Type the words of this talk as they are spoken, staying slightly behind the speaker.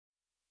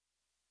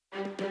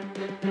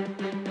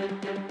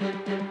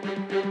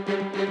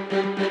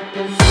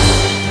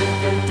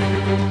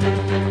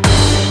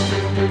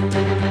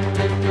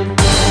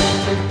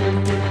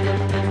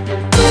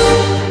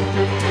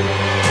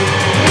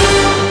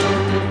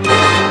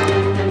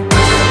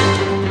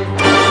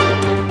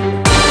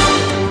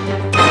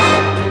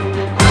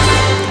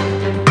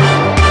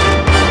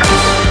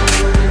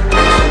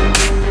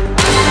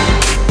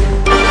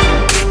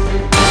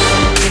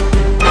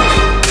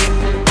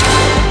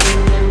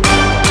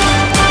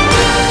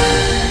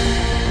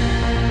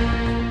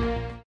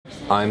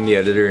I'm the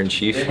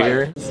editor-in-chief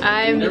here.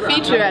 I'm the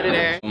feature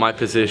editor. My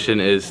position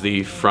is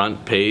the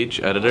front page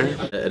editor.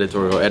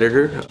 Editorial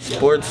editor.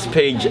 Sports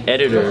page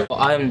editor.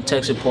 I'm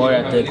tech support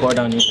at the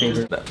Corydon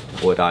newspaper.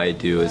 What I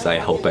do is I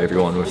help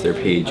everyone with their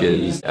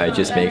pages. I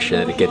just make sure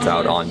that it gets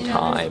out on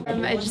time.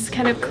 I just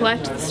kind of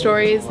collect the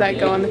stories that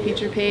go on the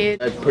feature page.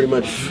 I pretty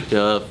much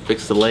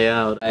fix the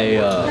layout. I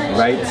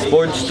write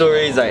sports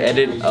stories. I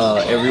edit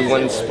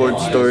everyone's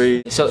sports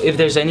story. So if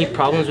there's any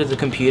problems with the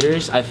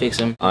computers, I fix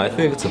them. I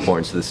think it's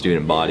important to the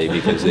student body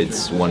because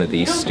it's one of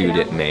the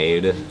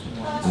student-made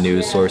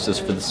news sources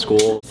for the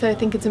school. So I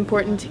think it's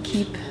important to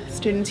keep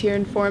students here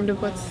informed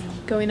of what's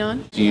going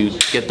on. You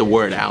get the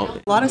word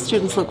out. A lot of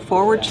students look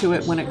forward to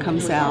it when it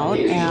comes out,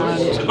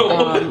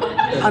 and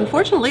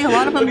unfortunately a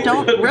lot of them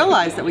don't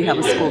realize that we have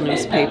a school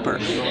newspaper.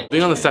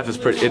 Being on the staff is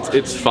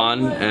it's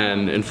fun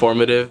and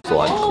informative. There's a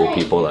lot of cool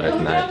people that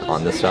I've met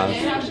on the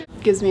staff.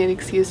 Gives me an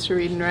excuse to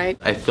read and write.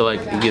 I feel like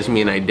it gives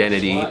me an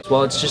identity.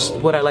 Well, it's just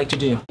what I like to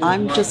do.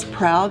 I'm just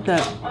proud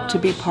to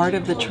be part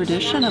of the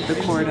tradition of the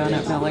Corydon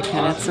at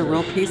Millikan. It's a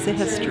real piece of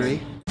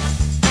history.